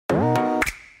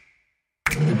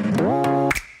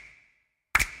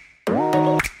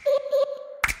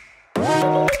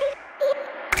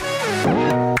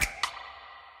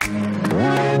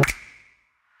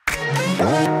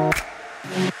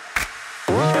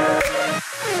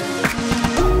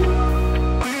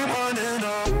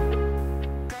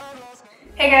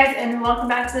and welcome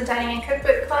back to the Dining and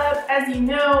Cookbook Club. As you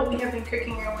know, we have been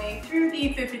cooking our way through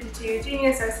the Food 52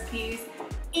 Genius recipes,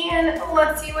 and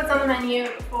let's see what's on the menu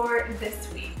for this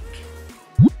week.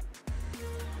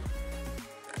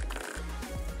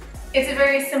 It's a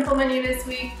very simple menu this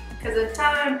week because of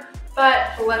time,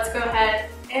 but let's go ahead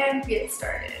and get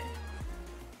started.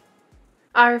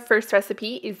 Our first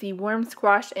recipe is the warm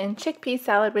squash and chickpea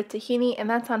salad with tahini, and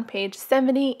that's on page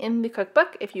 70 in the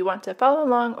cookbook if you want to follow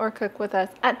along or cook with us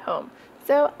at home.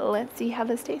 So let's see how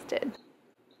this tasted.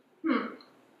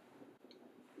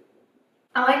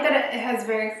 I like that it has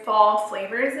very fall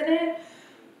flavors in it,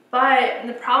 but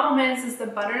the problem is the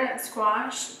butternut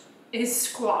squash is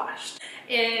squashed.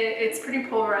 It's pretty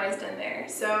pulverized in there.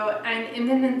 So, and in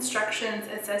the instructions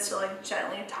it says to like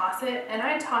gently toss it, and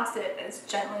I tossed it as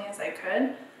gently as I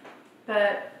could,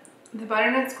 but the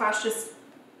butternut squash just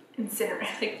incinerated,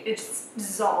 like it just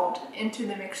dissolved into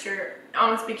the mixture. It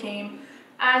almost became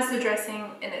as the dressing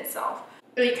in itself.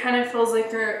 It kind of feels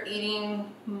like you're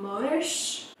eating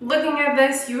mush. Looking at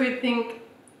this, you would think,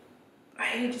 I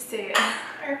hate to say it,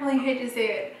 I really hate to say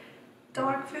it,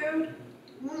 dog food?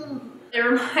 It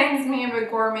reminds me of a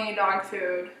gourmet dog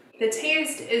food. The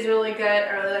taste is really good. I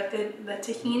really like the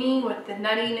tahini with the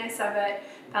nuttiness of it,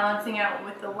 balancing out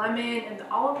with the lemon and the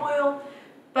olive oil.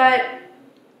 But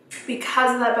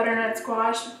because of that butternut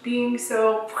squash being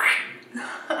so,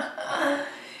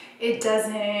 it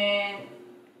doesn't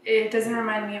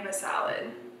remind me of a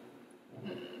salad.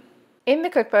 In the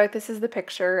cookbook, this is the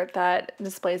picture that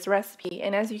displays the recipe,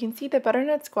 and as you can see, the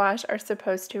butternut squash are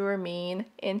supposed to remain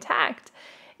intact.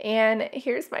 And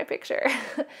here's my picture.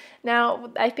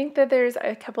 Now, I think that there's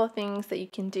a couple of things that you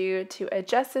can do to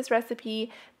adjust this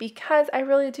recipe, because I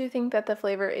really do think that the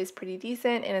flavor is pretty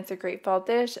decent and it's a great fall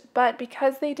dish, but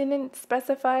because they didn't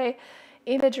specify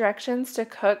in the directions to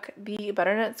cook the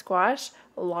butternut squash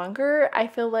longer, I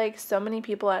feel like so many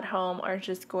people at home are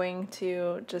just going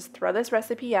to just throw this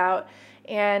recipe out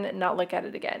and not look at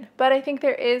it again. But I think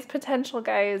there is potential,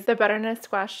 guys. The butternut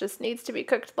squash just needs to be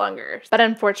cooked longer. But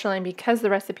unfortunately, because the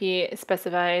recipe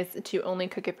specifies to only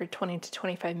cook it for 20 to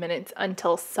 25 minutes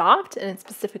until soft, and it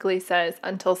specifically says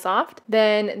until soft,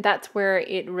 then that's where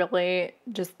it really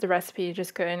just, the recipe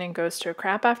just goes to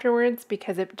crap afterwards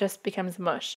because it just becomes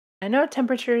mush. I know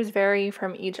temperatures vary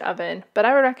from each oven, but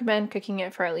I would recommend cooking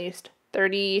it for at least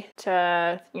 30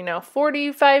 to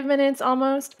 45 minutes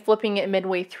almost, flipping it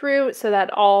midway through so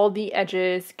that all the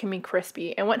edges can be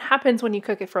crispy. And what happens when you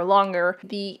cook it for longer,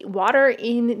 the water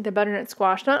in the butternut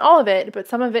squash, not all of it, but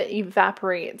some of it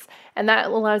evaporates, and that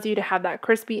allows you to have that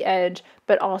crispy edge,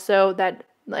 but also that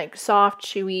like soft,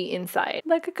 chewy inside,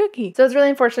 like a cookie. So it's really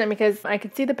unfortunate because I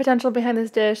could see the potential behind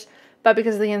this dish, but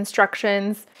because of the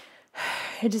instructions,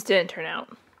 it just didn't turn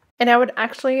out. And I would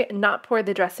actually not pour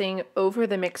the dressing over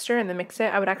the mixture and mix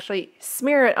it. I would actually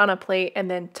smear it on a plate and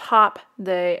then top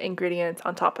the ingredients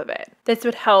on top of it. This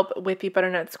would help with the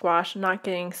butternut squash not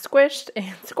getting squished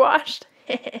and squashed.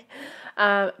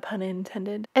 Pun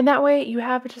intended. And that way you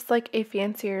have just like a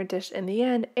fancier dish in the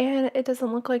end, and it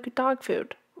doesn't look like dog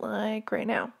food like right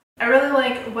now. I really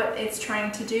like what it's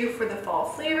trying to do for the fall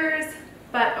flavors,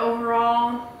 but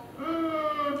overall,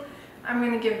 I'm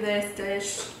going to give this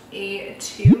dish a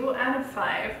 2 out of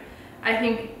 5. I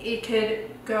think it could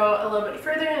go a little bit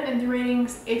further in the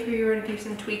ratings if you were to do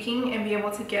some tweaking and be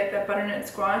able to get the butternut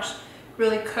squash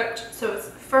really cooked so it's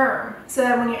firm, so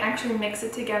that when you actually mix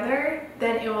it together,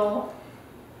 then it will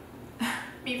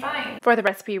be fine. For the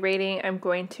recipe rating, I'm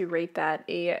going to rate that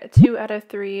a 2 out of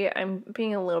 3. I'm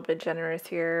being a little bit generous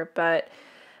here, but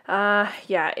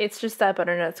yeah, it's just that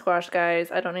butternut squash,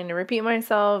 guys. I don't need to repeat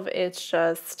myself. It's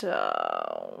just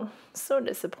so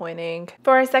disappointing.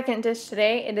 For our second dish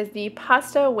today, it is the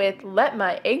pasta with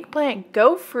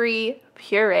Let-My-Eggplant-Go-Free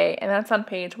puree, and that's on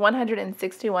page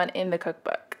 161 in the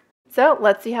cookbook. So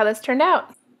let's see how this turned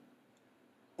out.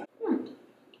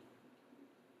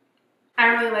 I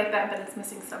really like that, but it's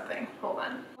missing something. Hold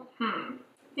on. I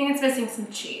think it's missing some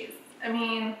cheese. I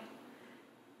mean,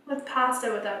 with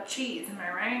pasta without cheese, am I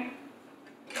right?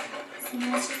 So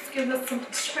let's just give this some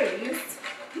cheese.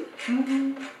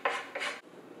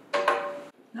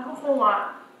 Not a whole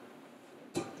lot.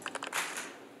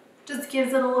 Just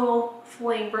gives it a little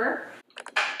flavor.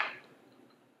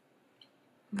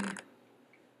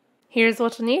 Here's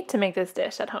what you'll need to make this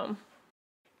dish at home.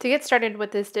 To get started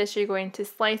with this dish, you're going to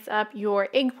slice up your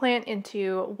eggplant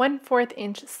into 1/4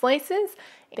 inch slices,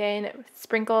 then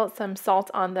sprinkle some salt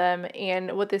on them,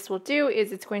 and what this will do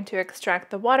is it's going to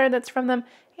extract the water that's from them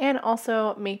and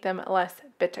also make them less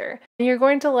bitter. And you're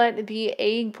going to let the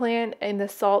eggplant and the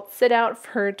salt sit out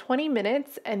for 20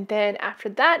 minutes, and then after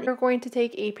that you're going to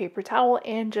take a paper towel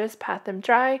and just pat them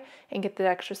dry and get the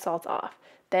extra salt off.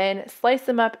 Then slice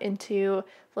them up into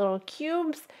little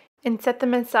cubes and set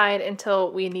them aside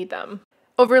until we need them.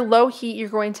 Over low heat, you're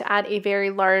going to add a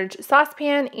very large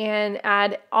saucepan and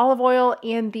add olive oil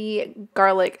and the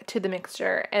garlic to the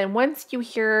mixture. And once you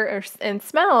hear and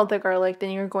smell the garlic,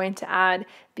 then you're going to add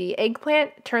the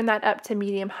eggplant, turn that up to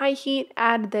medium-high heat,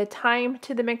 add the thyme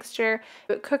to the mixture,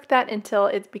 cook that until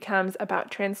it becomes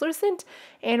about translucent.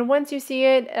 And once you see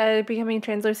it becoming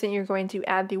translucent, you're going to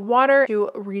add the water to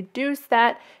reduce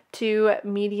that to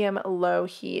medium-low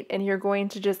heat. And you're going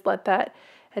to just let that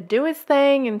do its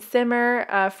thing and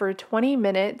simmer for 20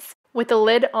 minutes with the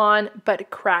lid on but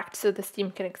cracked so the steam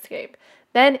can escape.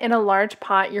 Then in a large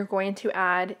pot, you're going to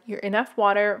add your enough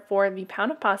water for the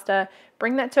pound of pasta,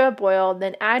 bring that to a boil,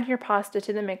 then add your pasta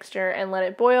to the mixture and let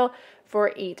it boil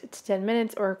for 8 to 10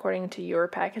 minutes or according to your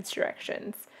package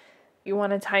directions. You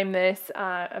want to time this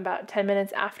about 10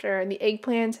 minutes after the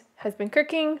eggplant has been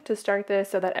cooking to start this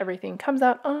so that everything comes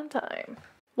out on time.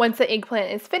 Once the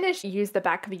eggplant is finished, use the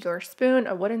back of your spoon,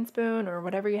 a wooden spoon or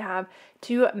whatever you have,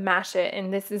 to mash it.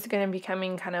 And this is going to be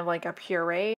becoming kind of like a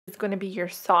puree. It's going to be your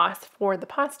sauce for the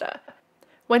pasta.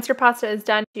 Once your pasta is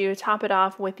done, you top it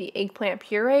off with the eggplant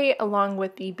puree along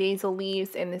with the basil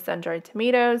leaves and the sun-dried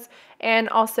tomatoes. And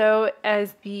also,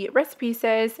 as the recipe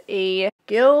says, a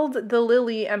gild the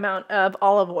lily amount of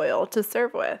olive oil to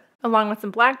serve with, along with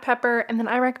some black pepper. And then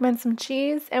I recommend some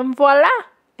cheese, and voila,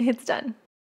 it's done.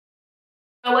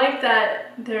 I like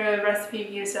that the recipe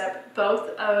used up both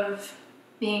of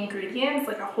the ingredients,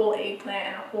 like a whole eggplant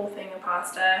and a whole thing of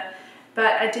pasta,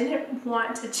 but I didn't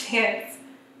want to chance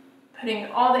putting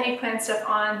all the eggplant stuff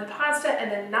on the pasta and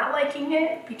then not liking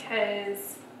it,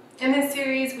 because in this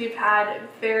series we've had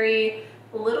very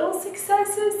little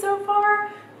successes so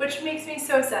far, which makes me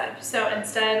so sad. So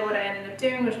instead what I ended up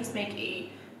doing was just make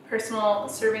a personal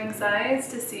serving size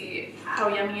to see how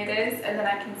yummy it is, and then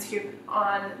I can scoop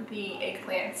on the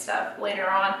eggplant stuff later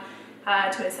on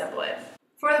to assemble it.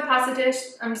 For the pasta dish,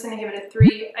 I'm just going to give it a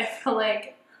 3. I feel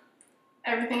like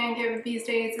everything I give these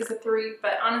days is a 3,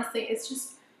 but honestly it's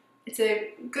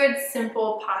a good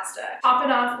simple pasta. Top it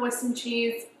off with some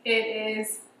cheese.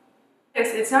 It's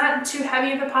not too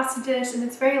heavy of a pasta dish, and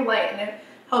it's very light, and it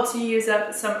helps you use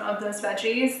up some of those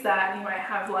veggies that you might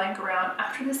have lying around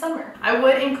after the summer. I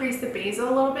would increase the basil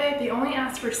a little bit. They only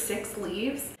asked for 6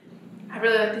 leaves. I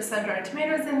really like the sun-dried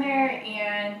tomatoes in there,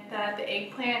 and that the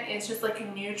eggplant is just like a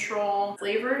neutral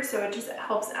flavor, so it just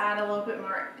helps add a little bit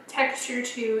more texture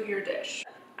to your dish.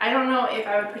 I don't know if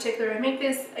I would particularly make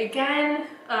this again,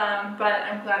 but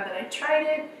I'm glad that I tried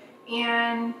it,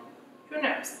 and who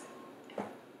knows?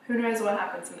 Who knows what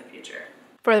happens in the future.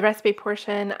 For the recipe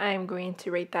portion, I'm going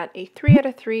to rate that a 3 out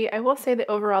of 3. I will say that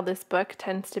overall this book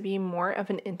tends to be more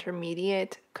of an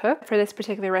intermediate cook. For this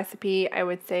particular recipe, I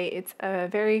would say it's a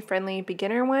very friendly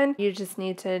beginner one. You just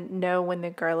need to know when the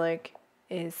garlic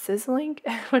is sizzling,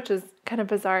 which is kind of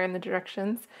bizarre in the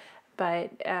directions.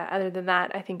 But other than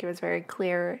that, I think it was very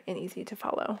clear and easy to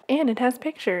follow. And it has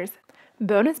pictures.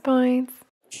 Bonus points.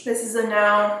 This is a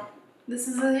no. This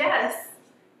is a yes.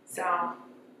 So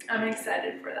I'm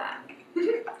excited for that.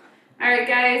 Alright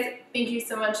guys, thank you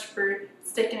so much for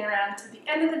sticking around to the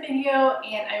end of the video,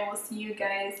 and I will see you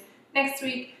guys next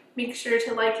week. Make sure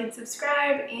to like and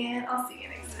subscribe, and I'll see you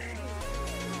next time.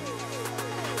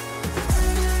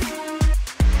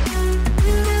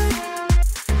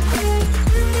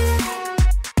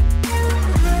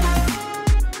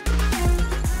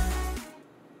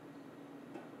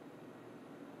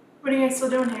 What are you guys still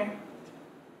doing here?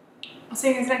 I'll see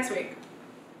you guys next week.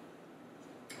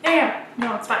 Yeah,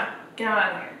 no, it's fine. Get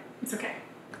out of here. It's okay.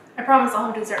 I promise I'll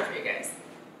have dessert for you guys.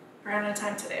 We're out of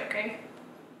time today, okay?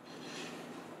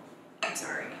 I'm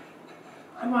sorry.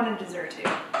 I wanted dessert too.